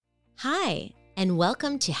Hi, and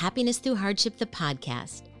welcome to Happiness Through Hardship, the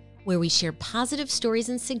podcast, where we share positive stories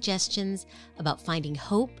and suggestions about finding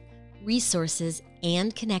hope, resources,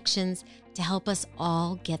 and connections to help us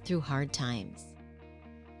all get through hard times.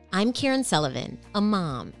 I'm Karen Sullivan, a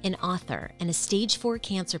mom, an author, and a stage 4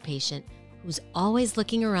 cancer patient who's always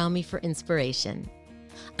looking around me for inspiration.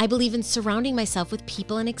 I believe in surrounding myself with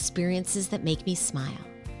people and experiences that make me smile.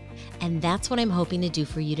 And that's what I'm hoping to do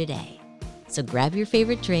for you today. So grab your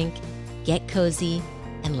favorite drink, get cozy,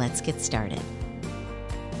 and let's get started.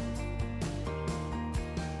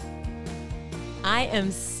 I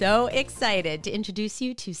am so excited to introduce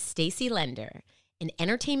you to Stacey Lender, an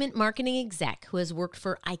entertainment marketing exec who has worked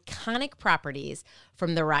for iconic properties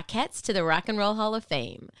from the Rockettes to the Rock and Roll Hall of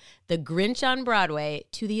Fame, the Grinch on Broadway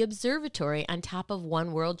to the Observatory on top of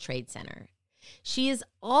One World Trade Center. She is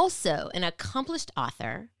also an accomplished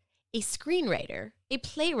author, a screenwriter, a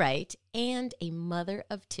playwright, and a mother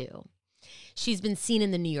of 2. She's been seen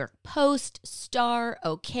in the New York Post, Star,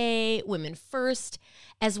 OK, Women First,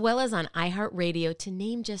 as well as on iHeartRadio, to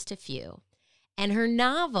name just a few. And her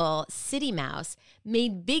novel, City Mouse,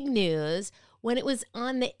 made big news when it was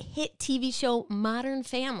on the hit TV show Modern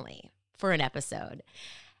Family for an episode.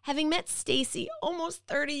 Having met Stacey almost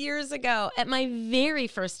 30 years ago at my very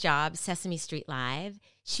first job, Sesame Street Live,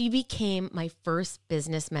 she became my first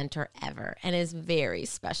business mentor ever and is very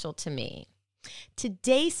special to me.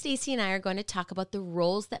 Today, Stacey and I are going to talk about the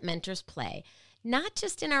roles that mentors play, not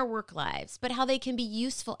just in our work lives, but how they can be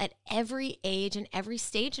useful at every age and every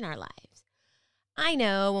stage in our lives. I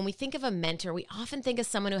know when we think of a mentor, we often think of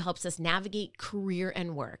someone who helps us navigate career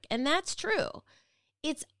and work, and that's true.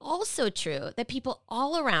 It's also true that people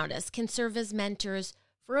all around us can serve as mentors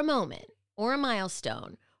for a moment or a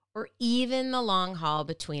milestone or even the long haul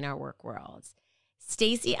between our work worlds.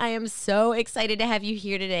 Stacey, I am so excited to have you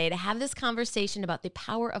here today to have this conversation about the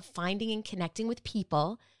power of finding and connecting with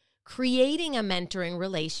people, creating a mentoring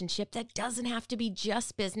relationship that doesn't have to be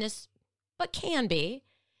just business, but can be,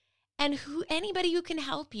 and anybody who can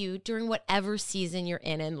help you during whatever season you're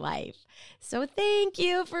in life. So thank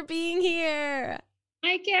you for being here.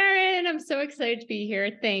 Hi, Karen. I'm so excited to be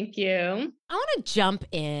here. Thank you. I want to jump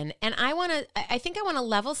in, and I think I want to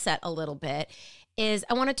level set a little bit. I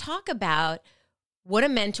want to talk about what a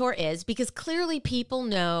mentor is, because clearly people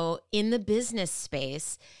know in the business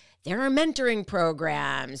space, there are mentoring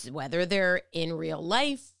programs, whether they're in real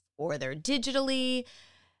life or they're digitally.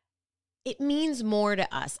 It means more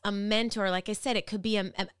to us. A mentor, like I said, it could be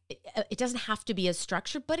it doesn't have to be as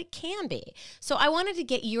structured, but it can be. So I wanted to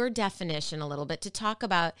get your definition a little bit to talk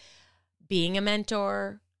about being a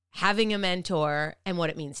mentor, having a mentor, and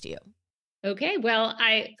what it means to you. Okay. Well,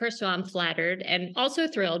 first of all, I'm flattered and also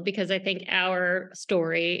thrilled because I think our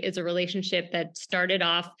story is a relationship that started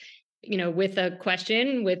off, with a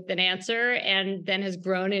question, with an answer, and then has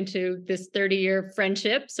grown into this 30-year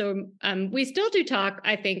friendship. So we still do talk,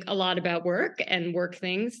 I think, a lot about work and work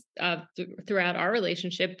things throughout our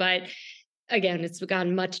relationship. But again, it's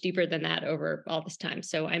gone much deeper than that over all this time.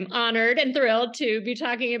 So I'm honored and thrilled to be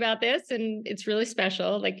talking about this. And it's really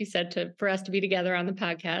special, like you said, for us to be together on the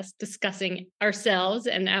podcast, discussing ourselves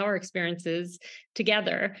and our experiences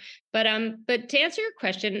together. But to answer your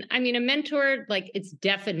question, I mean, a mentor, like its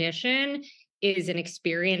definition, is an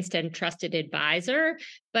experienced and trusted advisor,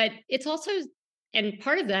 but it's also, and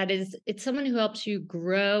part of that is it's someone who helps you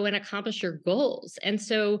grow and accomplish your goals. And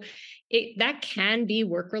so that can be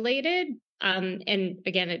work related. And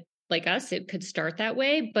again, like us, it could start that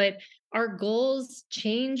way, but our goals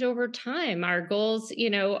change over time. Our goals,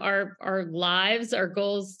 our lives, our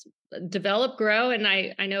goals develop, grow. And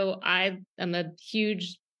I know I am a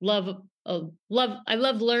huge I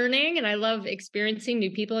love learning and I love experiencing new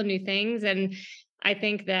people and new things. And I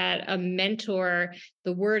think that a mentor,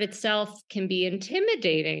 the word itself can be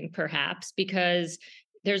intimidating perhaps because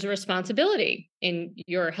there's a responsibility in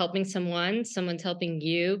you're helping someone's helping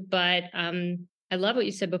you. But I love what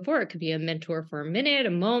you said before. It could be a mentor for a minute,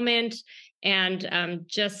 a moment, and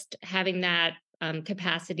just having that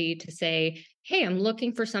capacity to say, hey, I'm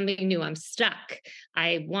looking for something new. I'm stuck.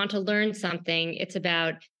 I want to learn something. It's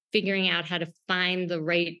about figuring out how to find the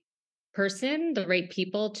right person, the right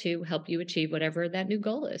people to help you achieve whatever that new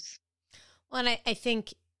goal is. Well, and I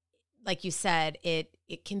think, like you said, it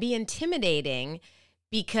can be intimidating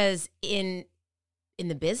because in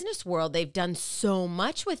the business world, they've done so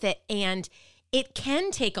much with it, and it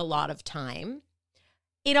can take a lot of time.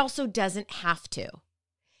 It also doesn't have to.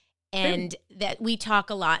 And that we talk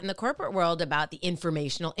a lot in the corporate world about the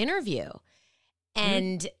informational interview.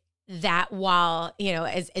 And that while,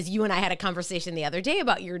 as you and I had a conversation the other day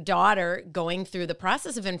about your daughter going through the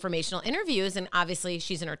process of informational interviews, and obviously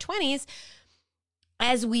she's in her 20s,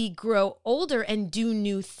 as we grow older and do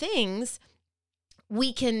new things,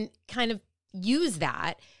 we can kind of use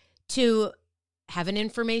that to have an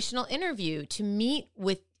informational interview, to meet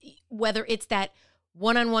with, whether it's that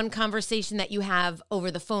one-on-one conversation that you have over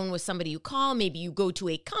the phone with somebody you call, maybe you go to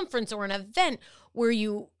a conference or an event where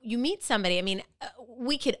you meet somebody. I mean,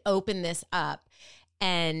 we could open this up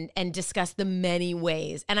and discuss the many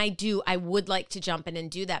ways. And I would like to jump in and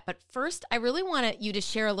do that. But first, I really want you to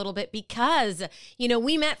share a little bit because,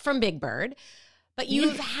 we met from Big Bird, but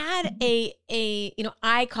you've had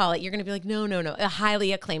I call it, you're going to be like, no, a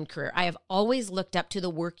highly acclaimed career. I have always looked up to the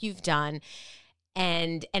work you've done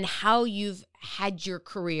and how you've had your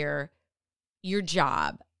career, your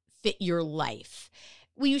job fit your life.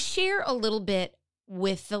 Will you share a little bit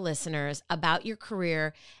with the listeners about your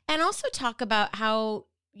career and also talk about how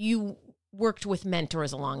you worked with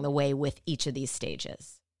mentors along the way with each of these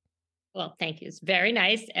stages? Well, thank you. It's very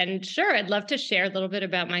nice. And sure, I'd love to share a little bit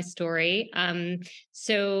about my story.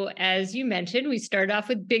 So as you mentioned, we started off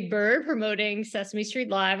with Big Bird promoting Sesame Street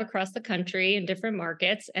Live across the country in different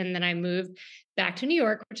markets. And then I moved back to New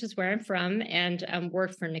York, which is where I'm from, and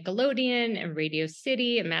worked for Nickelodeon and Radio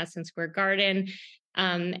City and Madison Square Garden,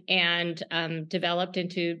 and developed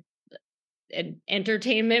into an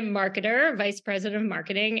entertainment marketer, vice president of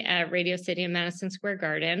marketing at Radio City and Madison Square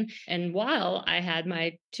Garden. And while I had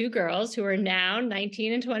my two girls who are now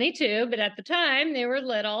 19 and 22, but at the time they were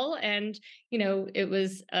little, and it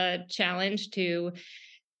was a challenge to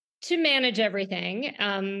manage everything.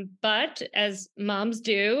 But as moms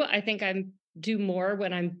do, I think I do more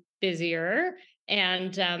when I'm busier.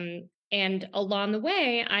 And along the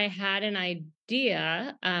way, I had an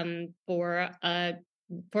idea for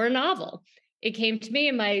a novel. It came to me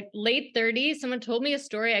in my late 30s. Someone told me a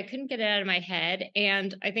story. I couldn't get it out of my head.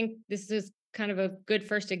 And I think this is kind of a good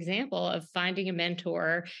first example of finding a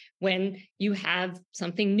mentor when you have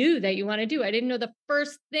something new that you want to do. I didn't know the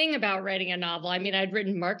first thing about writing a novel. I mean, I'd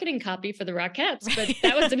written marketing copy for the Rockettes, but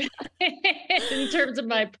that was about it in terms of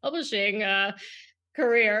my publishing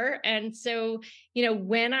career. And so,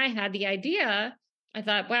 when I had the idea, I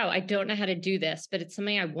thought, wow, I don't know how to do this, but it's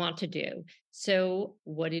something I want to do. So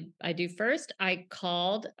what did I do first? I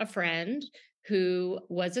called a friend who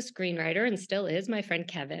was a screenwriter and still is, my friend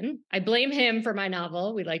Kevin. I blame him for my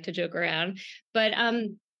novel. We like to joke around, but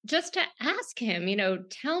just to ask him,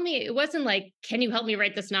 tell me, it wasn't like, can you help me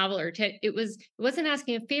write this novel? It wasn't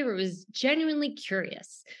asking a favor. It was genuinely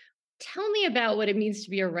curious. Tell me about what it means to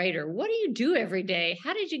be a writer. What do you do every day?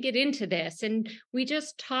 How did you get into this? And we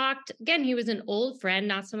just talked. Again, he was an old friend,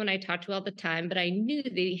 not someone I talked to all the time, but I knew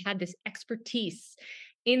that he had this expertise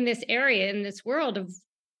in this area, in this world of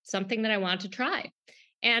something that I wanted to try.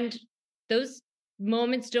 And those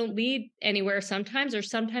moments don't lead anywhere sometimes, or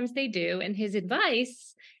sometimes they do. And his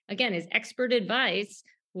advice, again, his expert advice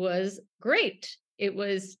was great. It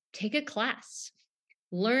was take a class.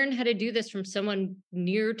 Learn how to do this from someone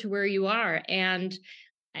near to where you are. And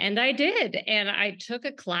I did. And I took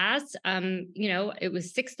a class. It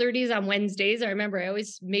was 6:30s on Wednesdays. I remember I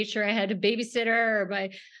always made sure I had a babysitter or my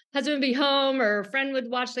husband would be home or a friend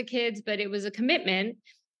would watch the kids, but it was a commitment.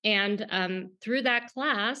 And through that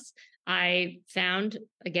class, I found,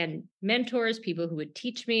 again, mentors, people who would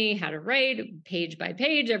teach me how to write page by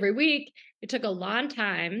page every week. It took a long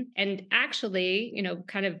time. And actually,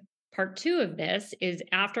 kind of part two of this is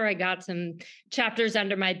after I got some chapters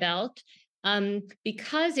under my belt,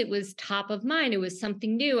 because it was top of mind, it was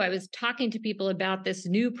something new. I was talking to people about this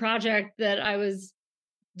new project that I was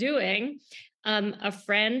doing. A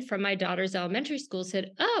friend from my daughter's elementary school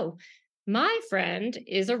said, "Oh, my friend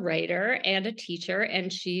is a writer and a teacher,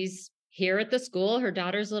 and she's here at the school. Her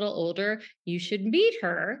daughter's a little older. You should meet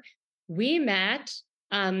her." We met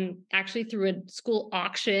actually through a school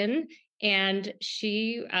auction, and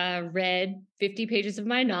she read 50 pages of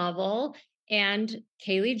my novel. And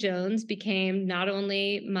Kaylee Jones became not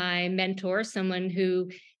only my mentor, someone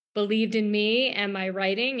who believed in me and my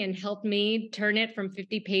writing and helped me turn it from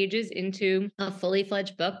 50 pages into a fully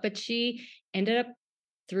fledged book, but she ended up,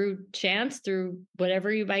 through chance, through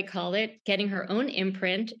whatever you might call it, getting her own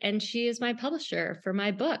imprint. And she is my publisher for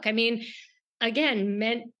my book. I mean, again,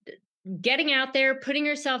 getting out there, putting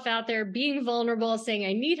yourself out there, being vulnerable, saying,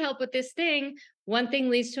 I need help with this thing. One thing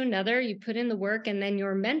leads to another. You put in the work, and then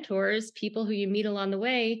your mentors, people who you meet along the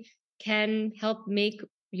way, can help make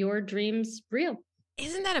your dreams real.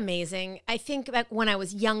 Isn't that amazing? I think that when I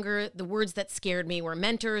was younger, the words that scared me were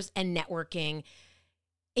mentors and networking.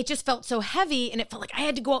 It just felt so heavy, and it felt like I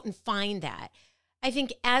had to go out and find that. I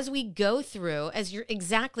think as we go through, as you're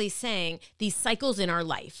exactly saying, these cycles in our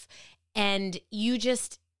life, and you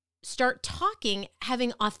just start talking,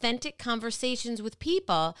 having authentic conversations with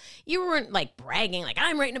people, you weren't like bragging, like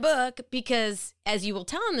I'm writing a book, because as you will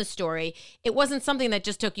tell in the story, it wasn't something that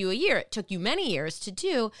just took you a year. It took you many years to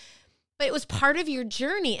do, but it was part of your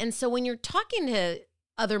journey. And so when you're talking to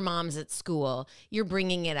other moms at school, you're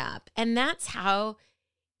bringing it up. And that's how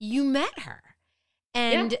you met her.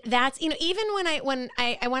 And that's, even when I want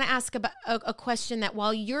to ask about a question that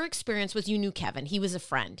while your experience was you knew Kevin, he was a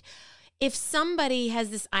friend. If somebody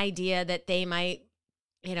has this idea that they might,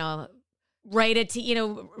 write a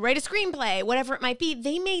screenplay, whatever it might be,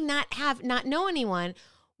 they may not know anyone.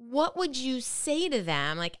 What would you say to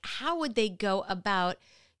them? Like, how would they go about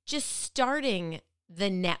just starting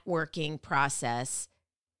the networking process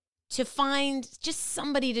to find just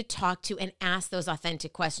somebody to talk to and ask those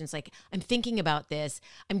authentic questions? Like, I'm thinking about this,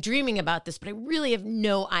 I'm dreaming about this, but I really have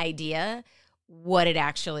no idea what it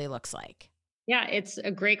actually looks like. Yeah, it's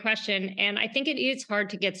a great question. And I think it is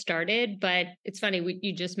hard to get started, but it's funny.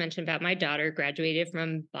 You just mentioned about my daughter graduated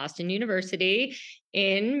from Boston University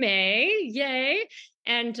in May. Yay.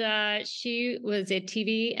 And she was a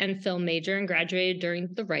TV and film major and graduated during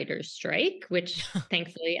the writer's strike, which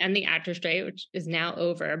thankfully, and the actor's strike, which is now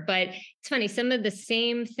over. But it's funny, some of the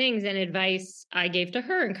same things and advice I gave to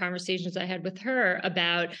her in conversations I had with her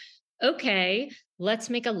about, okay,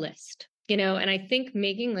 let's make a list. And I think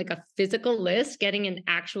making like a physical list, getting an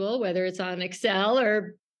actual, whether it's on Excel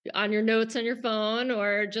or on your notes on your phone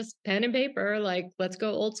or just pen and paper, like let's go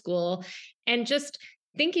old school, and just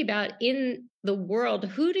thinking about in the world,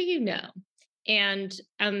 who do you know? And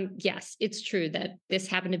yes, it's true that this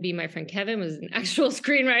happened to be my friend Kevin was an actual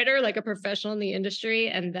screenwriter, like a professional in the industry,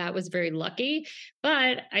 and that was very lucky.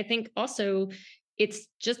 But I think also it's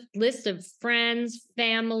just list of friends,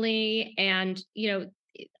 family, and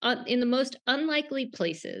in the most unlikely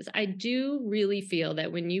places, I do really feel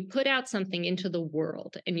that when you put out something into the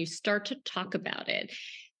world and you start to talk about it,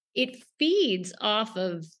 it feeds off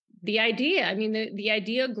of the idea. I mean, the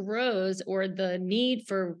idea grows, or the need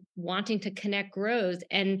for wanting to connect grows.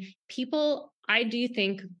 And people, I do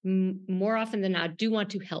think more often than not, do want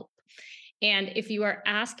to help. And if you are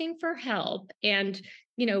asking for help, and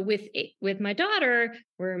with my daughter,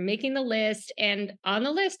 we're making the list, and on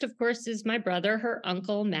the list, of course, is my brother, her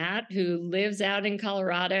uncle Matt, who lives out in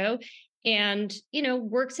Colorado, and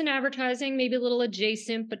works in advertising, maybe a little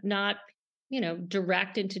adjacent, but not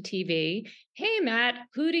direct into TV. Hey, Matt,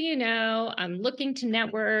 who do you know? I'm looking to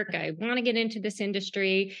network. I want to get into this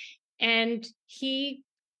industry, and he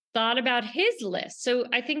thought about his list. So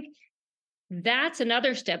I think that's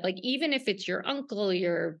another step. Like, even if it's your uncle,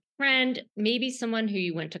 your friend, maybe someone who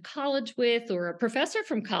you went to college with, or a professor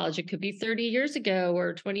from college, it could be 30 years ago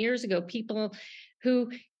or 20 years ago, people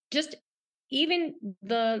who just, even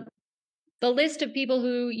the list of people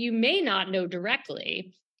who you may not know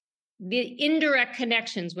directly, the indirect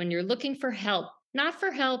connections when you're looking for help. Not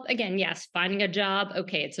for help, again, yes, finding a job.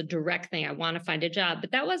 Okay, it's a direct thing. I want to find a job.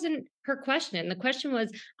 But that wasn't her question. The question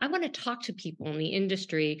was, I want to talk to people in the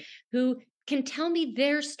industry who can tell me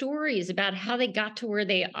their stories about how they got to where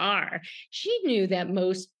they are. She knew that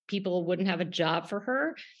most people wouldn't have a job for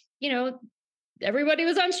her. Everybody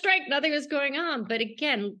was on strike, nothing was going on. But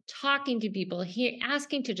again, talking to people,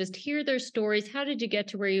 asking to just hear their stories. How did you get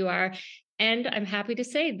to where you are? And I'm happy to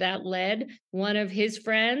say that led one of his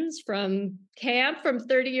friends from camp from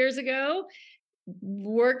 30 years ago,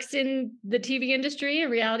 works in the TV industry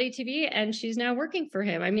and reality TV, and she's now working for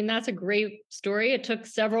him. I mean, that's a great story. It took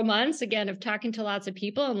several months, again, of talking to lots of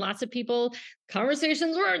people, and lots of people,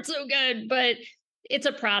 conversations weren't so good, but it's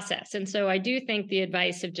a process. And so I do think the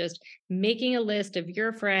advice of just making a list of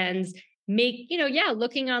your friends,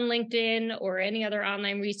 looking on LinkedIn or any other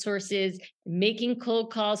online resources, making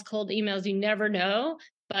cold calls, cold emails, you never know,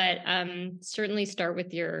 but certainly start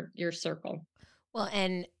with your circle. Well,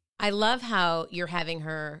 and I love how you're having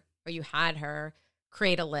her, or you had her,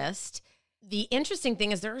 create a list. The interesting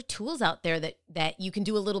thing is there are tools out there that you can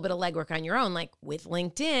do a little bit of legwork on your own. Like with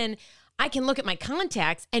LinkedIn, I can look at my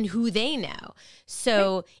contacts and who they know.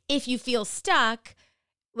 So if you feel stuck,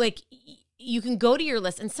 like you can go to your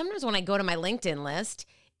list. And sometimes when I go to my LinkedIn list,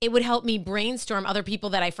 it would help me brainstorm other people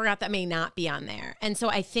that I forgot that may not be on there. And so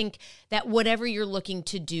I think that whatever you're looking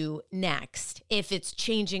to do next, if it's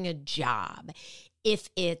changing a job, if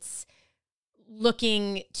it's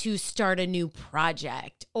looking to start a new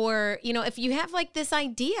project, or, if you have like this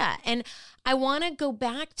idea, and I want to go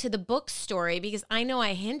back to the book story because I know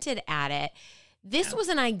I hinted at it. This was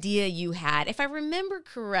an idea you had, if I remember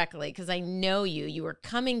correctly, because I know you were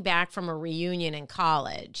coming back from a reunion in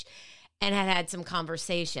college, and had some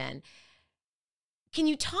conversation. Can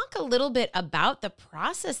you talk a little bit about the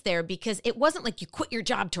process there? Because it wasn't like you quit your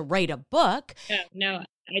job to write a book. No,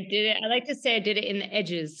 I did it. I like to say I did it in the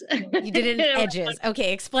edges. You did it in edges.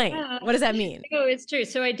 Okay, explain. What does that mean? No, it's true.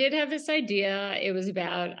 So I did have this idea. It was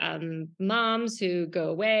about moms who go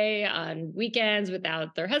away on weekends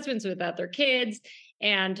without their husbands, without their kids.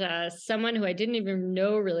 And someone who I didn't even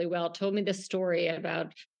know really well told me this story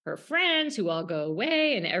about her friends who all go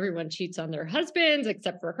away and everyone cheats on their husbands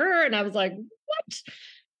except for her. And I was like, what?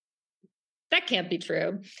 That can't be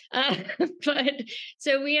true. But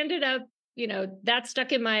so we ended up, that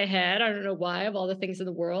stuck in my head. I don't know why, of all the things in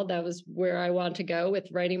the world, that was where I wanted to go with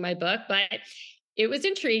writing my book, but it was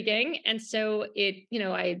intriguing. And so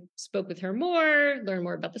I spoke with her more, learned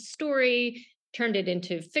more about the story, turned it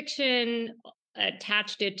into fiction,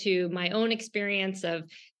 attached it to my own experience of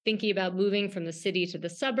thinking about moving from the city to the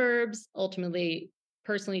suburbs, ultimately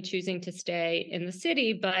personally choosing to stay in the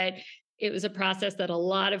city. But it was a process that a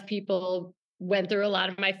lot of people went through, a lot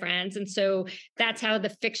of my friends. And so that's how the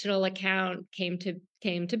fictional account came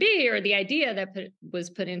to be, or the idea that was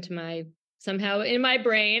put into somehow in my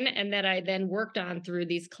brain, and that I then worked on through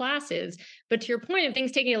these classes. But to your point of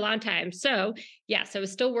things taking a long time. So yes, I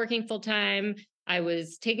was still working full time. I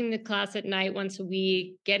was taking the class at night once a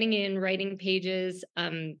week, getting in, writing pages,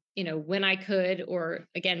 when I could, or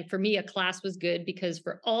again, for me, a class was good because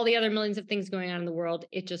for all the other millions of things going on in the world,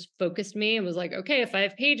 it just focused me and was like, okay, if I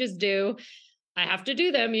have pages due, I have to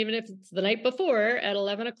do them, even if it's the night before at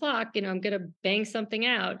 11 o'clock, I'm going to bang something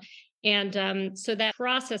out. And so that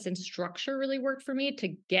process and structure really worked for me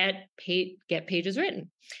to get pages written.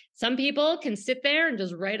 Some people can sit there and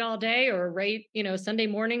just write all day, or write, Sunday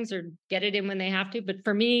mornings, or get it in when they have to. But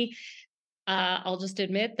for me, I'll just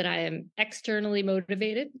admit that I am externally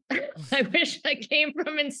motivated. I wish I came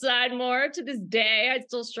from inside more. To this day, I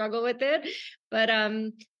still struggle with it.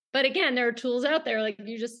 But again, there are tools out there, like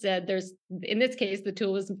you just said. In this case, the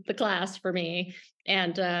tool was the class for me,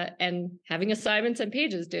 and having assignments and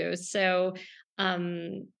pages due. So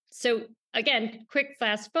again, quick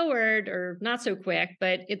fast forward, or not so quick,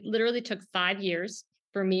 but it literally took 5 years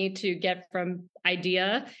for me to get from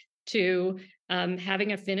idea to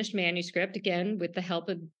having a finished manuscript, again, with the help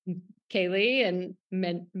of Kaylee and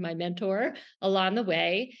my mentor along the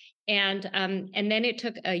way. And then it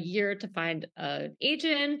took a year to find an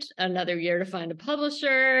agent, another year to find a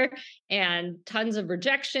publisher, and tons of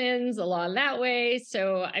rejections along that way.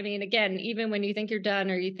 So, I mean, again, even when you think you're done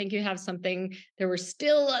or you think you have something, there were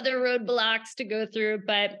still other roadblocks to go through.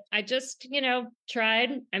 But I just,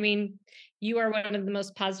 tried. I mean, you are one of the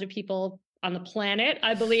most positive people on the planet,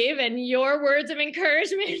 I believe, and your words of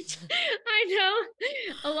encouragement, I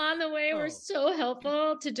know, along the way were so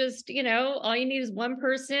helpful. To just, all you need is one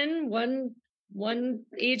person, one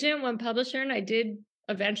agent, one publisher. And I did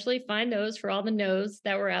eventually find those for all the no's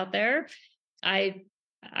that were out there. It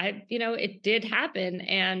did happen.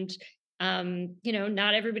 And,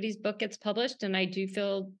 not everybody's book gets published. And I do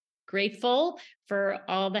feel grateful for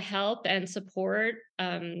all the help and support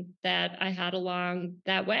that I had along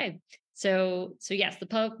that way. So yes, the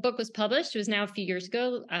book was published. It was now a few years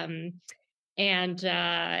ago. And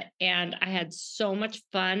I had so much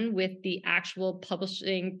fun with the actual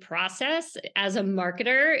publishing process. As a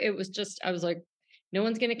marketer, it was just, I was like, no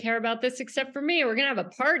one's going to care about this except for me. We're going to have a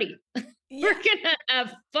party. Yeah. We're going to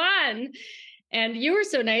have fun. And you were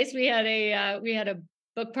so nice. We had a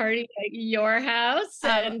book party at your house.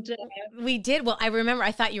 And we did. Well, I remember,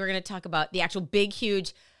 I thought you were going to talk about the actual big,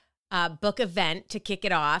 huge book event to kick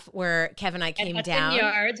it off, where Kev and I came down.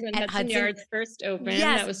 When Hudson Yards first opened.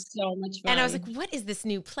 Yes. That was so much fun. And I was like, what is this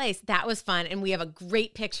new place? That was fun. And we have a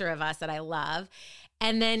great picture of us that I love.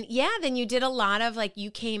 And then, then you did a lot of, like, you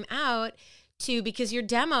came out to, because your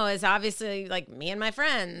demo is obviously like me and my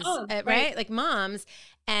friends, right? Like moms.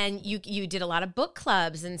 And you did a lot of book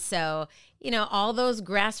clubs. And so, all those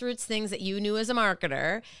grassroots things that you knew as a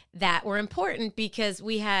marketer that were important, because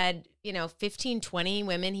we had, 15, 20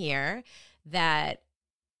 women here that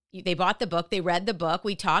they bought the book, they read the book,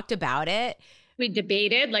 we talked about it. We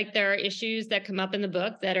debated, like, there are issues that come up in the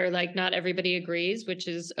book that are like, not everybody agrees, which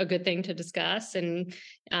is a good thing to discuss, and,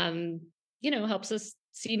 helps us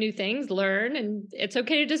see new things, learn, and it's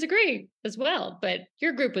okay to disagree as well. But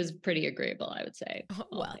your group was pretty agreeable, I would say.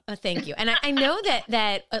 Well, thank you. And I know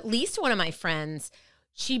that at least one of my friends,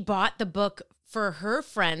 she bought the book for her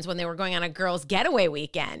friends when they were going on a girls' getaway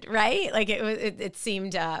weekend, right? Like it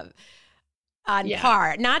seemed on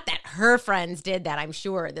par. Not that her friends did that. I'm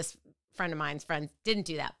sure this friend of mine's friends didn't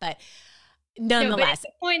do that, but No, but nonetheless.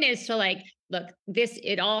 the point is to like, look,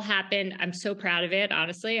 it all happened. I'm so proud of it.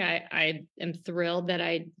 Honestly, I am thrilled that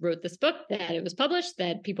I wrote this book, that it was published,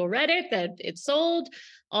 that people read it, that it sold,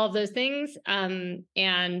 all of those things.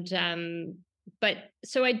 But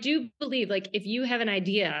so I do believe like if you have an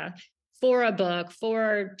idea for a book,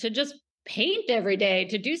 for to just paint every day,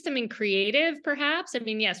 to do something creative, perhaps. I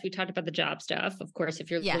mean, yes, we talked about the job stuff. Of course,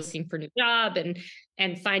 if you're Yes. looking for a new job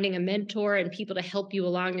and finding a mentor and people to help you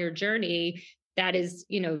along your journey, that is,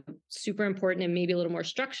 super important and maybe a little more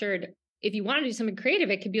structured. If you want to do something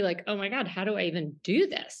creative, it could be like, oh my God, how do I even do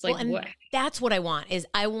this? Well, Like and what? that's what I want is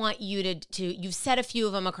I want you to you've said a few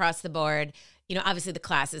of them across the board. Obviously the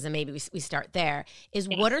classes, and maybe we start there, is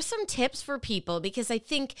what Yes. are some tips for people? Because I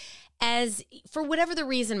think as for whatever the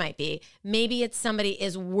reason might be, maybe it's somebody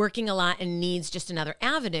is working a lot and needs just another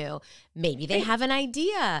avenue. Maybe they Right. have an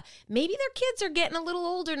idea. Maybe their kids are getting a little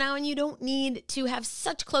older now and you don't need to have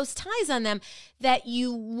such close ties on them, that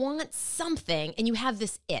you want something and you have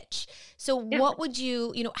this itch. So Yeah. what would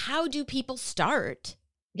how do people start?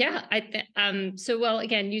 Yeah, so well,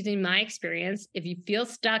 again, using my experience, if you feel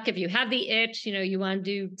stuck, if you have the itch, you want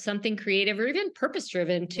to do something creative or even purpose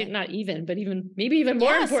driven to Yeah. not even, but even maybe even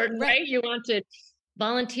more Yes, important, right. right? You want to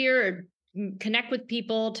volunteer or connect with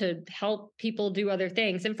people to help people do other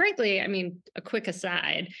things. And frankly, I mean, a quick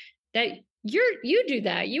aside, that you do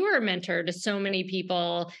that. You are a mentor to so many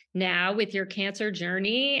people now with your cancer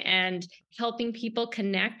journey and helping people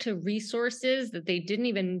connect to resources that they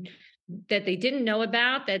didn't know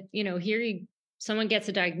about, that someone gets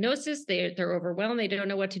a diagnosis, they're overwhelmed, they don't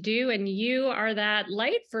know what to do, and you are that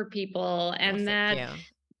light for people, Well, and thank that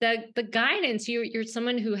you. the guidance. You're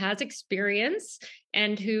someone who has experience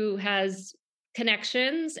and who has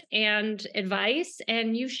connections and advice,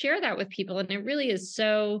 and you share that with people, and it really is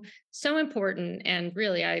so important. And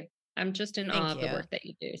really, I'm just in awe Thank of the you. work that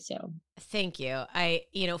you do. So Thank you.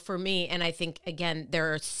 For me, and I think, again,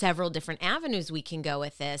 there are several different avenues we can go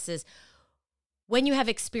with this, is when you have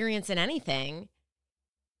experience in anything,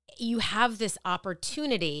 you have this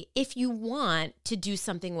opportunity if you want to do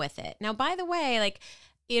something with it. Now, by the way,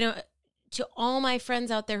 you know, to all my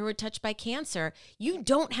friends out there who are touched by cancer, you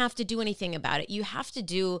don't have to do anything about it. You're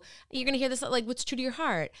going to hear this like what's true to your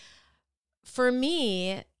heart. For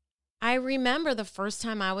me, I remember the first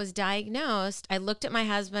time I was diagnosed, I looked at my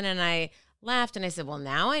husband and I laughed and I said, well,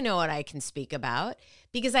 now I know what I can speak about,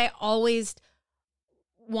 because I always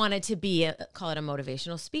wanted to be call it a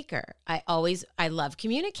motivational speaker. I love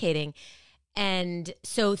communicating. And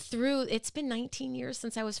so it's been 19 years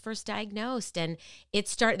since I was first diagnosed, and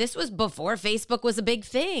this was before Facebook was a big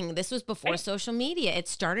thing. This was before social media. It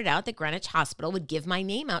started out that Greenwich Hospital would give my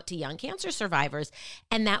name out to young cancer survivors.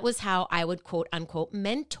 And that was how I would quote unquote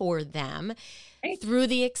mentor them through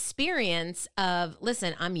the experience of,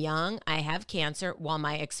 listen, I'm young, I have cancer. While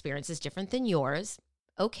my experience is different than yours,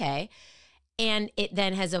 okay. And it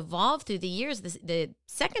then has evolved through the years. The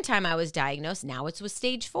second time I was diagnosed, now it's with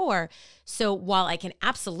stage 4. So while I can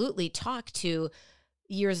absolutely talk to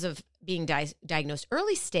years of being diagnosed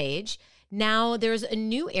early stage, now there's a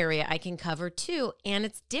new area I can cover too. And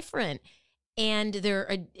it's different. And there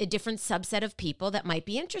are a different subset of people that might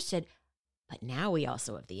be interested. But now we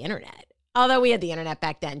also have the internet. Although we had the internet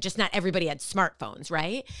back then, just not everybody had smartphones,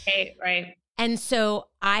 right? right. And so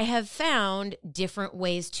I have found different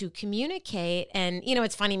ways to communicate. And,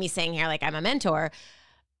 it's funny me saying here, like I'm a mentor,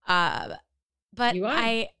 but You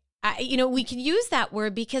are. we can use that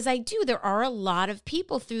word because there are a lot of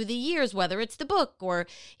people through the years, whether it's the book or,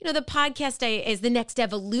 the podcast is the next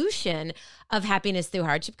evolution of Happiness Through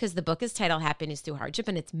Hardship, because the book is titled Happiness Through Hardship,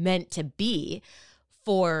 and it's meant to be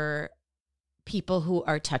for people who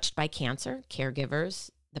are touched by cancer,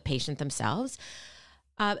 caregivers, the patient themselves.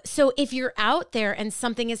 So if you're out there and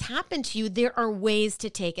something has happened to you, there are ways to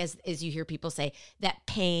take, as you hear people say, that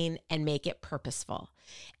pain and make it purposeful.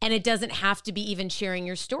 And it doesn't have to be even sharing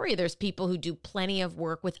your story. There's people who do plenty of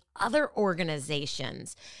work with other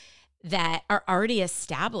organizations that are already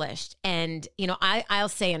established. And, I'll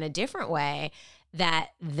say in a different way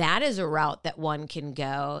that is a route that one can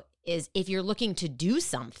go, is if you're looking to do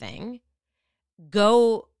something,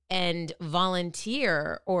 go and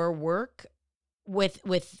volunteer or work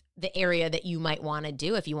with the area that you might want to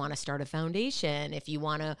do. If you want to start a foundation, if you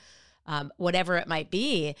want to, whatever it might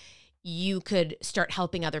be, you could start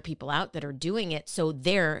helping other people out that are doing it. So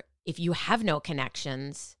if you have no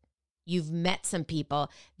connections, you've met some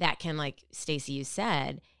people that can, like Stacey, you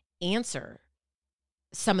said, answer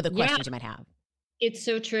some of the questions you might have. It's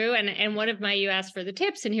so true. And one of you asked for the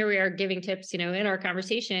tips, and here we are giving tips, in our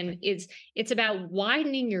conversation. It's about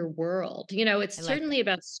widening your world. It's certainly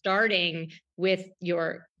about starting with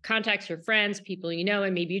your contacts your friends, people you know,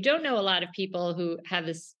 and maybe you don't know a lot of people who have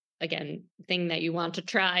this, again, thing that you want to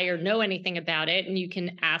try or know anything about it, and you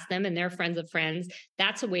can ask them and they're friends of friends.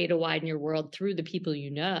 That's a way to widen your world through the people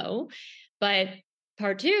you know. But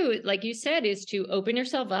part two, like you said, is to open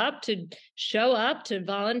yourself up, to show up, to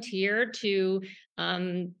volunteer, to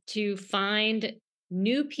find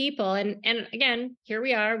new people. And again, here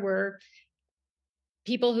we are, we're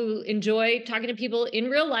people who enjoy talking to people in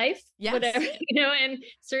real life, Yes. whatever, and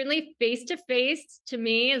certainly face to face to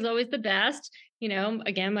me is always the best.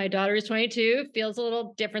 Again, my daughter is 22, feels a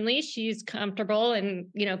little differently. She's comfortable and,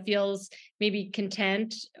 feels maybe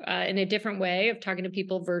content in a different way of talking to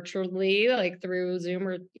people virtually, like through Zoom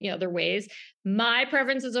or other ways. My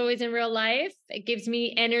preference is always in real life. It gives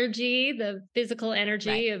me energy, the physical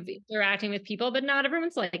energy of interacting with people, but not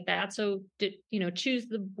everyone's like that. So, choose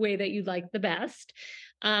the way that you like the best.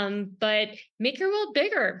 But make your world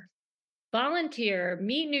bigger. Volunteer,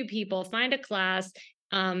 meet new people, find a class,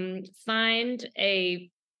 find an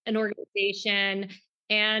organization.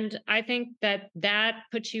 And I think that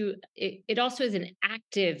puts you, it also is an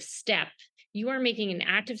active step. You are making an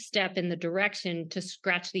active step in the direction to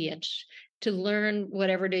scratch the itch, to learn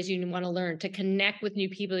whatever it is you want to learn, to connect with new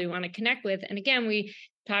people you want to connect with. And again, we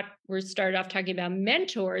started off talking about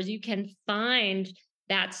mentors. You can find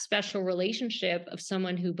that special relationship of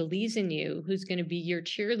someone who believes in you, who's going to be your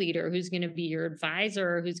cheerleader, who's going to be your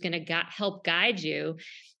advisor, who's going to help guide you.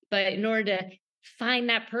 But in order to find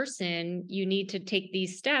that person, you need to take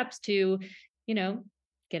these steps to,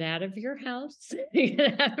 get out of your house,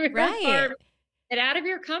 get out of your apartment, get out of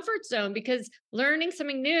your comfort zone, because learning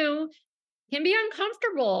something new can be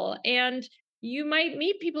uncomfortable. And you might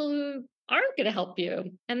meet people who aren't going to help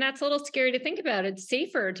you. And that's a little scary to think about. It's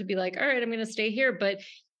safer to be like, all right, I'm going to stay here. But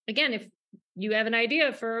again, if you have an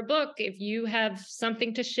idea for a book, if you have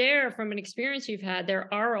something to share from an experience you've had,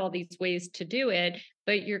 there are all these ways to do it,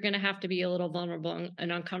 but you're going to have to be a little vulnerable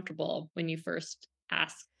and uncomfortable when you first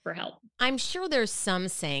ask for help. I'm sure there's some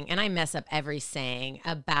saying, and I mess up every saying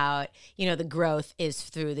about, the growth is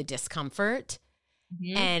through the discomfort.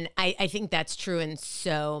 Mm-hmm. And I think that's true in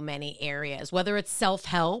so many areas, whether it's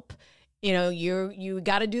self-help, you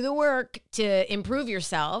got to do the work to improve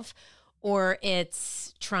yourself, or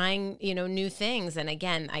it's trying, new things. And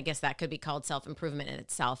again, I guess that could be called self-improvement in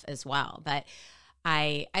itself as well. But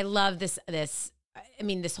I love this, this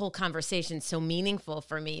whole conversation is so meaningful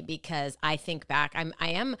for me, because I think back,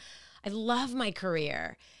 I love my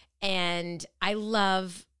career, and I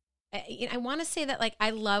love, I want to say that, like,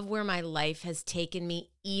 I love where my life has taken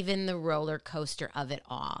me, even the roller coaster of it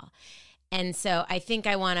all. And so I think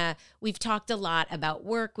we've talked a lot about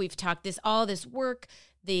work. We've talked all this work,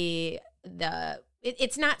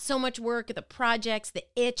 it's not so much work, the projects, the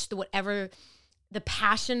itch, the whatever the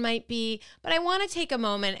passion might be. But I want to take a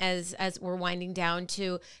moment as we're winding down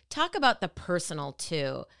to talk about the personal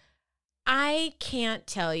too. I can't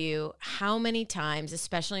tell you how many times,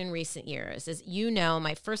 especially in recent years, as you know,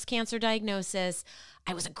 my first cancer diagnosis,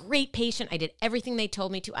 I was a great patient. I did everything they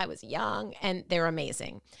told me to. I was young, and they're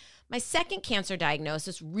amazing. My second cancer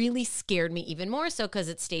diagnosis really scared me even more so, because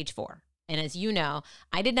it's stage 4. And as you know,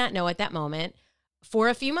 I did not know at that moment for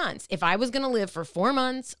a few months if I was going to live for 4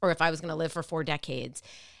 months or if I was going to live for 4 decades.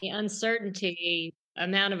 The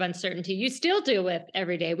amount of uncertainty you still deal with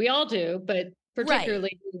every day. We all do, but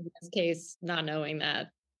particularly in this case, not knowing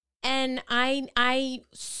that. And I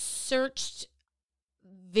searched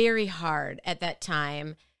very hard at that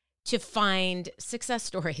time to find success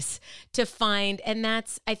stories, and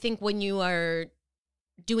that's, I think, when you are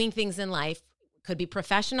doing things in life, could be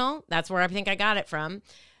professional, that's where I think I got it from,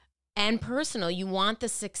 and personal, you want the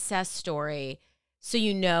success story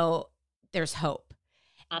so there's hope.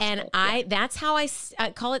 And that's how I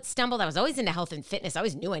call it stumbled. I was always into health and fitness. I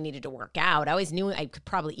always knew I needed to work out. I always knew I could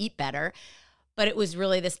probably eat better, but it was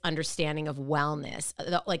really this understanding of wellness,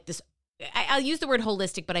 like this, I'll use the word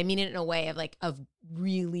holistic, but I mean it in a way of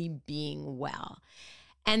really being well.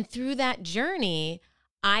 And through that journey,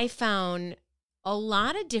 I found a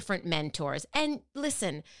lot of different mentors. And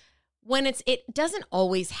listen, it doesn't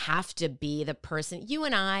always have to be the person. You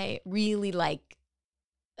and I really like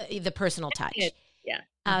the personal touch. Yeah.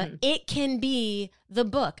 It can be the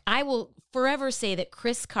book. I will forever say that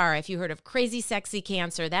Chris Carr, if you heard of Crazy Sexy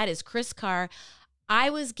Cancer, that is Chris Carr.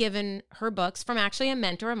 I was given her books from actually a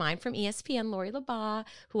mentor of mine from ESPN, Lori LaBaugh,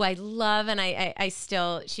 who I love, and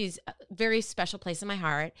she's a very special place in my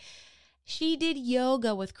heart. She did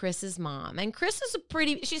yoga with Chris's mom, and Chris is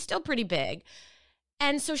she's still pretty big.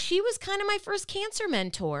 And so she was kind of my first cancer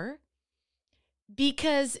mentor,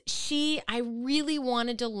 because I really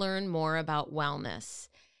wanted to learn more about wellness.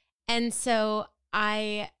 And so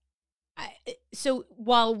So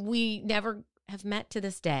while we never have met to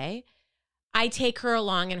this day, I take her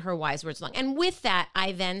along and her wise words along. And with that,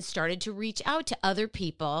 I then started to reach out to other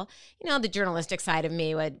people. You know, the journalistic side of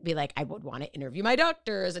me would be like, I would want to interview my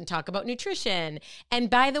doctors and talk about nutrition. And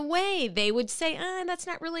by the way, they would say, that's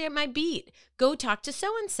not really at my beat. Go talk to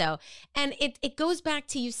so-and-so. And it goes back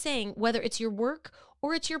to you saying, whether it's your work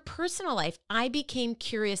or it's your personal life, I became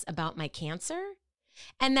curious about my cancer.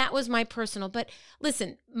 And that was my personal. But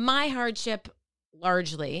listen, my hardship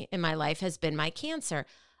largely in my life has been my cancer.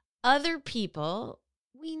 Other people,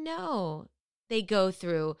 we know they go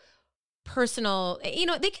through personal, they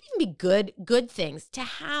can even be good things. To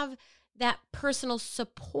have that personal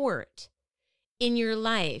support in your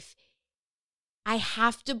life, I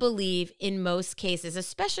have to believe in most cases,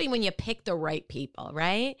 especially when you pick the right people,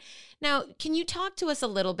 right? Now, can you talk to us a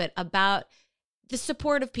little bit about the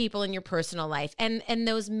support of people in your personal life and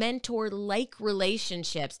those mentor-like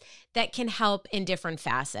relationships that can help in different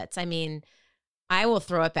facets? I mean, I will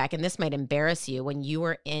throw it back, and this might embarrass you, when you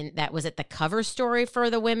were was it the cover story for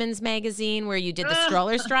the women's magazine where you did the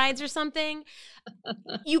stroller strides or something?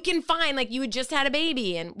 You can find, you had just had a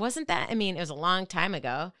baby, and wasn't that, it was a long time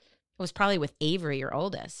ago. It was probably with Avery, your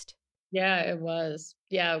oldest. Yeah, it was.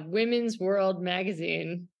 Yeah, Women's World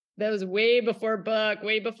magazine. That was way before book,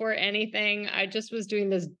 way before anything. I just was doing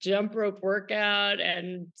this jump rope workout,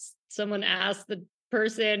 and someone asked the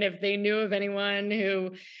person if they knew of anyone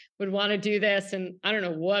who would want to do this. And I don't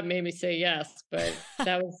know what made me say yes, but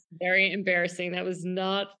that was very embarrassing. That was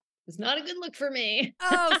not a good look for me.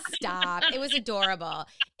 Oh, stop. It was adorable.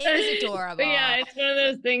 It was adorable. But yeah, it's one of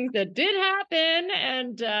those things that did happen.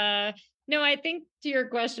 And no, I think to your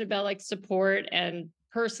question about support and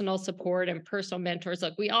personal support and personal mentors,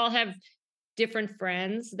 look, we all have different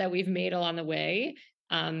friends that we've made along the way.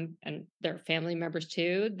 And they're family members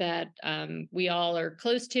too, that we all are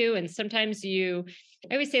close to. And sometimes I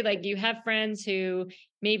always say, you have friends who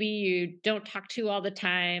maybe you don't talk to all the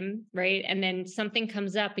time, right? And then something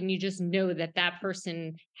comes up and you just know that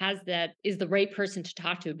person is the right person to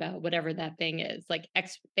talk to about whatever that thing is.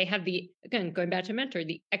 They have again, going back to mentor,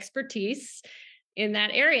 the expertise in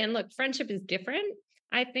that area. And look, friendship is different.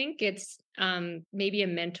 I think it's maybe a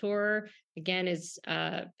mentor, again, has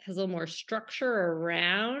a little more structure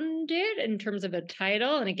around it in terms of a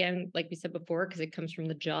title. And again, like we said before, because it comes from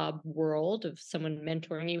the job world of someone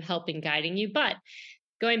mentoring you, helping, guiding you. But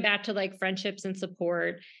going back to friendships and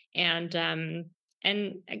support and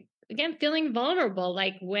again, feeling vulnerable,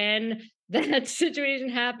 when that situation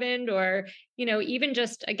happened, or, even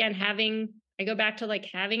just, again, I go back to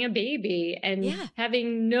having a baby and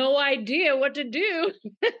having no idea what to do.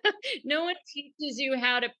 No one teaches you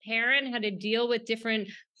how to parent, how to deal with different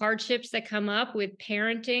hardships that come up with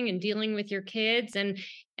parenting and dealing with your kids. And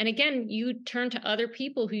again, you turn to other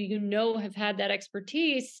people who have had that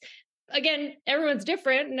expertise. Again, everyone's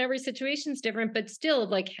different and every situation's different, but still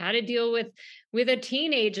how to deal with a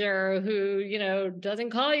teenager who,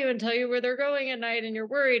 doesn't call you and tell you where they're going at night and you're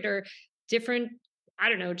worried, or different, I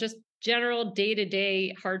don't know, just general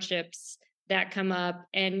day-to-day hardships that come up,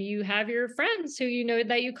 and you have your friends who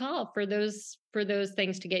that you call for those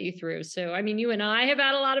things to get you through. So you and I have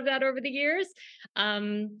had a lot of that over the years,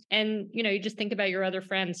 and you just think about your other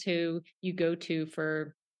friends who you go to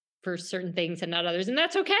for certain things and not others, and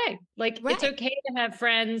that's okay. Right. It's okay to have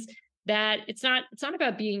friends that it's not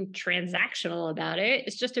about being transactional about it.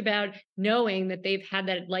 It's just about knowing that they've had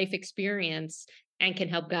that life experience and can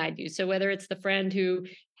help guide you. So whether it's the friend who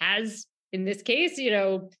has, in this case,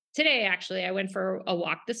 today, actually, I went for a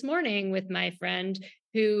walk this morning with my friend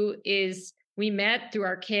we met through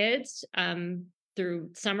our kids, through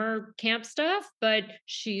summer camp stuff, but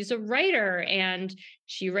she's a writer and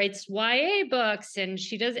she writes YA books and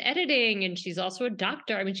she does editing and she's also a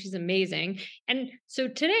doctor. She's amazing. And so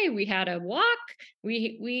today we had a walk,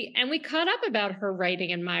 we caught up about her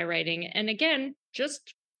writing and my writing. And again,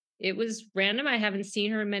 it was random. I haven't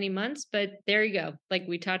seen her in many months, but there you go.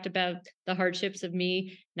 We talked about the hardships of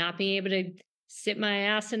me not being able to sit my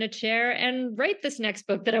ass in a chair and write this next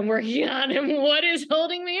book that I'm working on and what is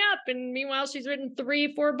holding me up. And meanwhile, she's written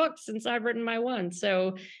 3-4 books since I've written my one.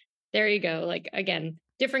 So there you go. Again,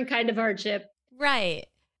 different kind of hardship. Right.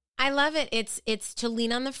 I love it. It's to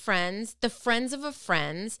lean on the friends of a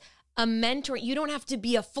friend, a mentor. You don't have to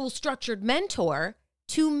be a full structured mentor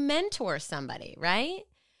to mentor somebody, right?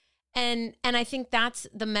 And I think that's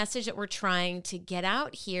the message that we're trying to get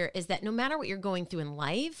out here, is that no matter what you're going through in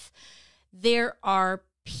life, there are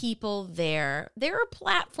people there. There are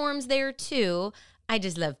platforms there too. I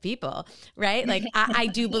just love people, right? I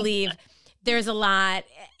do believe There's a lot,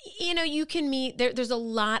 you can meet, there's a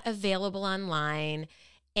lot available online.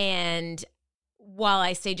 And while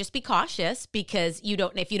I say just be cautious because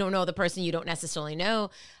if you don't know the person, you don't necessarily know.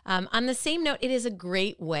 On the same note, it is a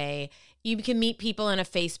great way. You can meet people in a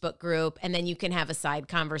Facebook group and then you can have a side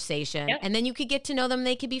conversation and then you could get to know them.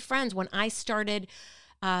 They could be friends. When I started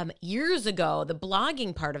years ago, the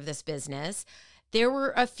blogging part of this business, there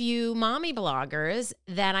were a few mommy bloggers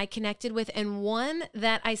that I connected with and one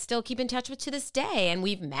that I still keep in touch with to this day. And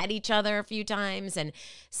we've met each other a few times. And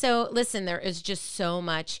so, listen, there is just so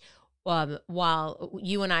much. While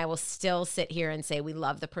you and I will still sit here and say we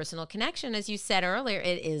love the personal connection, as you said earlier,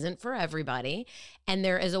 it isn't for everybody. And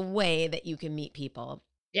there is a way that you can meet people.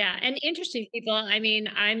 Yeah. And interesting people. I mean,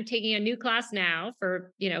 I'm taking a new class now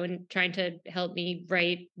for, and trying to help me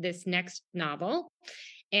write this next novel.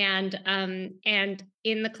 And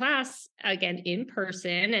in the class, again, in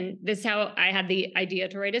person, and this is how I had the idea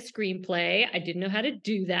to write a screenplay. I didn't know how to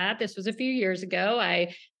do that. This was a few years ago.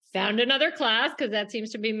 I found another class because that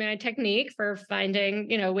seems to be my technique for finding,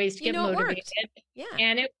 ways to get motivated. Yeah.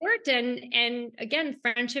 And it worked. And again,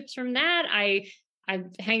 friendships from that,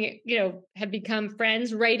 have become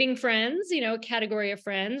friends, writing friends, a category of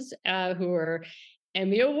friends who are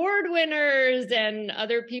Emmy Award winners and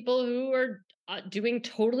other people who are doing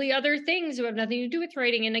totally other things who have nothing to do with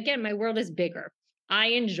writing. And again, my world is bigger. I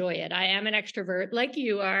enjoy it. I am an extrovert like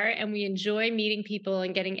you are, and we enjoy meeting people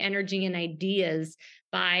and getting energy and ideas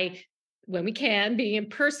by, when we can, being in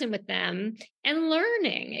person with them and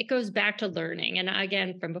learning. It goes back to learning. And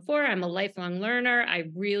again, from before, I'm a lifelong learner. I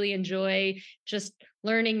really enjoy just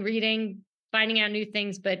learning, reading, finding out new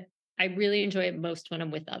things, but I really enjoy it most when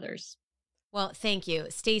I'm with others. Well, thank you,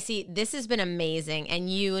 Stacey. This has been amazing, and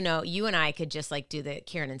you and I could just do the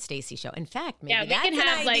Karen and Stacey show. In fact, maybe that's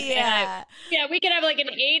an idea. We could have an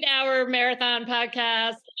 8-hour marathon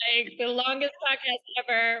podcast, the longest podcast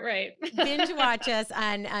ever. Right? Binge watch us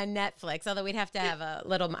on Netflix. Although we'd have to have a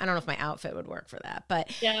little. I don't know if my outfit would work for that,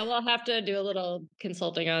 but yeah, we'll have to do a little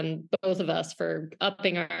consulting on both of us for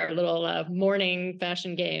upping our little morning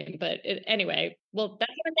fashion game. But anyway. Well,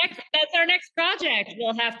 that's our next project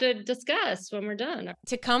we'll have to discuss when we're done.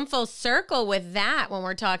 To come full circle with that, when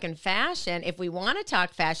we're talking fashion, if we want to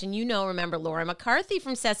talk fashion, remember Laura McCarthy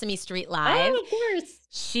from Sesame Street Live. Oh, of course.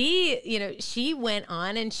 She went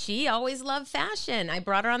on and she always loved fashion. I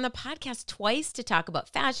brought her on the podcast twice to talk about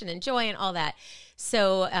fashion and joy and all that.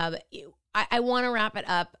 So I want to wrap it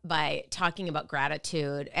up by talking about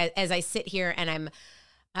gratitude. As I sit here and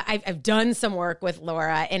I've done some work with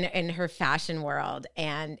Laura in her fashion world,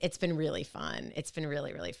 and it's been really fun. It's been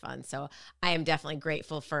really, really fun. So I am definitely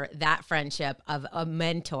grateful for that friendship of a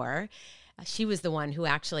mentor. She was the one who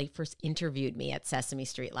actually first interviewed me at Sesame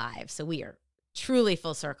Street Live. So we are truly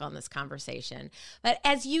full circle in this conversation. But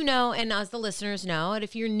as you know, and as the listeners know, and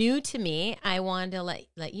if you're new to me, I wanted to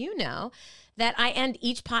let you know that I end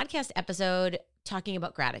each podcast episode talking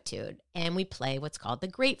about gratitude, and we play what's called the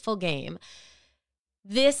Grateful Game.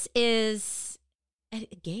 This is a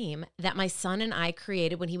game that my son and I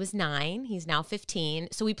created when he was 9. He's now 15,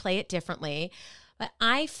 so we play it differently. But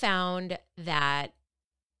I found that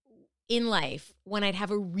in life, when I'd have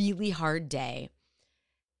a really hard day,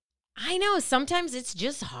 I know sometimes it's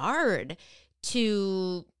just hard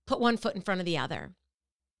to put one foot in front of the other.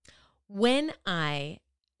 When I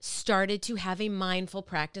started to have a mindful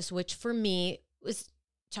practice, which for me was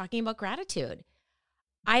talking about gratitude,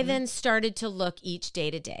 I then started to look each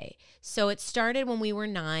day to day. So it started when we were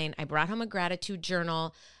 9. I brought home a gratitude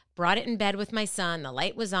journal, brought it in bed with my son. The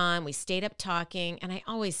light was on. We stayed up talking. And I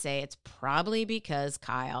always say it's probably because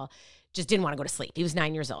Kyle just didn't want to go to sleep. He was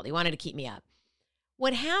 9 years old. He wanted to keep me up.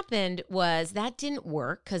 What happened was that didn't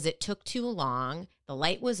work because it took too long. The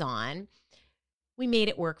light was on. We made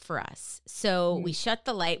it work for us. So we shut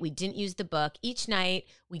the light. We didn't use the book. Each night,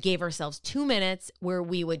 we gave ourselves 2 minutes where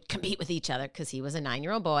we would compete with each other because he was a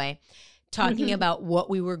 9-year-old boy, talking about what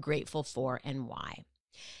we were grateful for and why.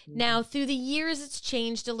 Now, through the years, it's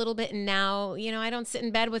changed a little bit. And now, I don't sit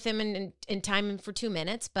in bed with him and time him for 2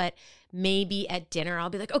 minutes, but maybe at dinner,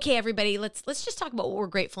 I'll be like, okay, everybody, let's just talk about what we're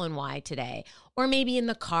grateful and why today. Or maybe in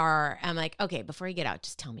the car, I'm like, okay, before you get out,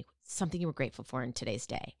 just tell me something you were grateful for in today's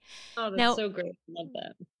day. Oh, that's so great. Love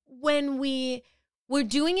that. When we were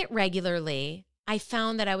doing it regularly, I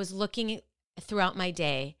found that I was looking throughout my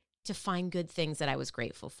day to find good things that I was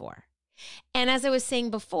grateful for. And as I was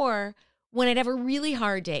saying before, when I'd have a really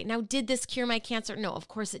hard day, now, did this cure my cancer? No, of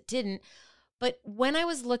course it didn't. But when I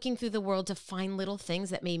was looking through the world to find little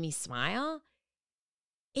things that made me smile,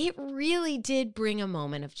 it really did bring a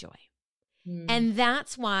moment of joy. And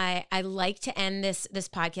that's why I like to end this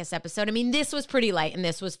podcast episode. I mean, this was pretty light and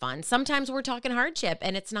this was fun. Sometimes we're talking hardship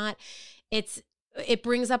and it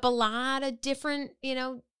brings up a lot of different,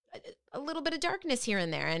 a little bit of darkness here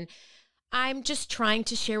and there. And I'm just trying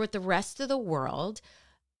to share with the rest of the world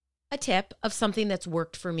a tip of something that's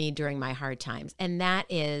worked for me during my hard times. And that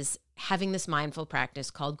is having this mindful practice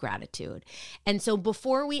called gratitude. And so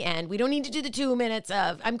before we end, we don't need to do the 2 minutes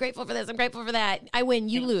of I'm grateful for this, I'm grateful for that. I win,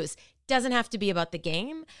 you lose. Doesn't have to be about the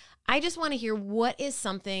game. I just want to hear, what is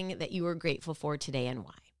something that you are grateful for today and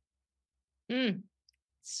why?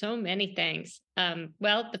 So many things.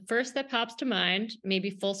 Well, the first that pops to mind, maybe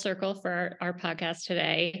full circle for our podcast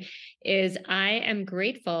today, is I am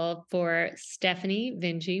grateful for Stephanie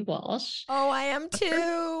Vinci Walsh. Oh, I am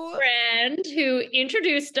too. Friend who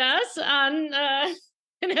introduced us on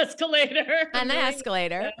an escalator. On the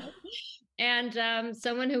escalator. And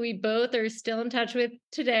someone who we both are still in touch with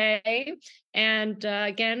today. And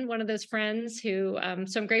again, one of those friends who,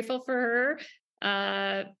 so I'm grateful for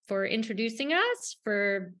her, for introducing us,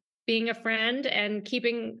 for being a friend and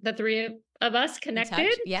keeping the three of us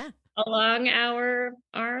connected along our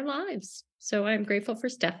lives. So I'm grateful for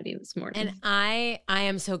Stephanie this morning. And I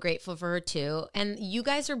am so grateful for her too. And you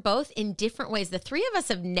guys are both in different ways. The three of us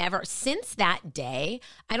have never, since that day,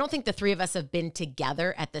 I don't think the three of us have been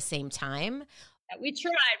together at the same time. We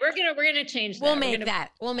tried. We're gonna change that.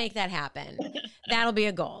 We'll make that happen. That'll be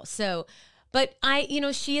a goal. So, but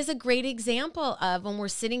she is a great example of, when we're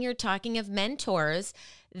sitting here talking of mentors,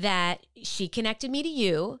 that she connected me to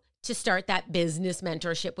you to start that business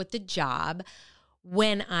mentorship with the job.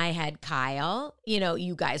 When I had Kyle,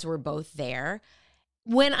 you guys were both there.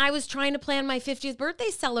 When I was trying to plan my 50th birthday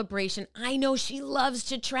celebration, I know she loves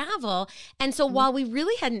to travel. And so while we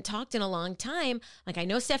really hadn't talked in a long time, like, I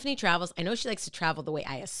know Stephanie travels. I know she likes to travel the way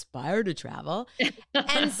I aspire to travel.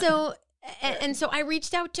 And so I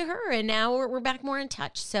reached out to her, and now we're back more in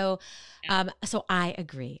touch. So I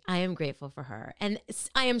agree. I am grateful for her. And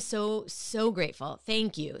I am so, so grateful.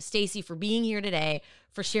 Thank you, Stacey, for being here today,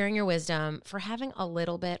 for sharing your wisdom, for having a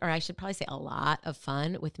little bit, or I should probably say a lot of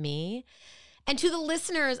fun with me. And to the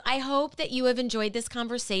listeners, I hope that you have enjoyed this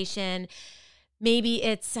conversation. Maybe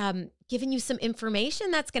it's given you some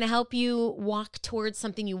information that's going to help you walk towards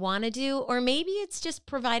something you want to do, or maybe it's just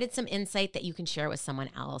provided some insight that you can share with someone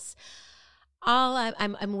else. All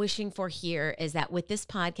I'm wishing for here is that with this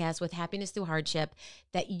podcast, with Happiness Through Hardship,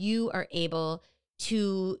 that you are able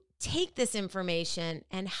to take this information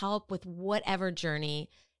and help with whatever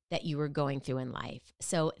journey that you are going through in life.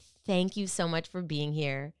 So thank you so much for being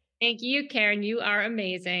here. Thank you, Karen. You are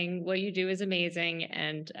amazing. What you do is amazing.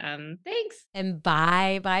 And thanks. And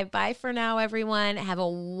bye for now, everyone. Have a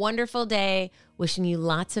wonderful day. Wishing you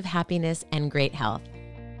lots of happiness and great health.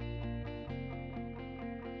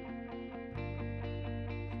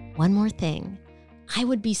 One more thing. I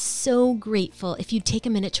would be so grateful if you'd take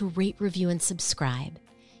a minute to rate, review, and subscribe.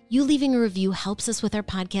 You leaving a review helps us with our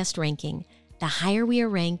podcast ranking. The higher we are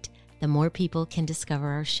ranked, the more people can discover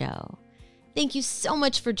our show. Thank you so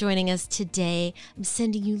much for joining us today. I'm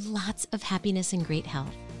sending you lots of happiness and great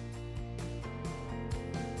health.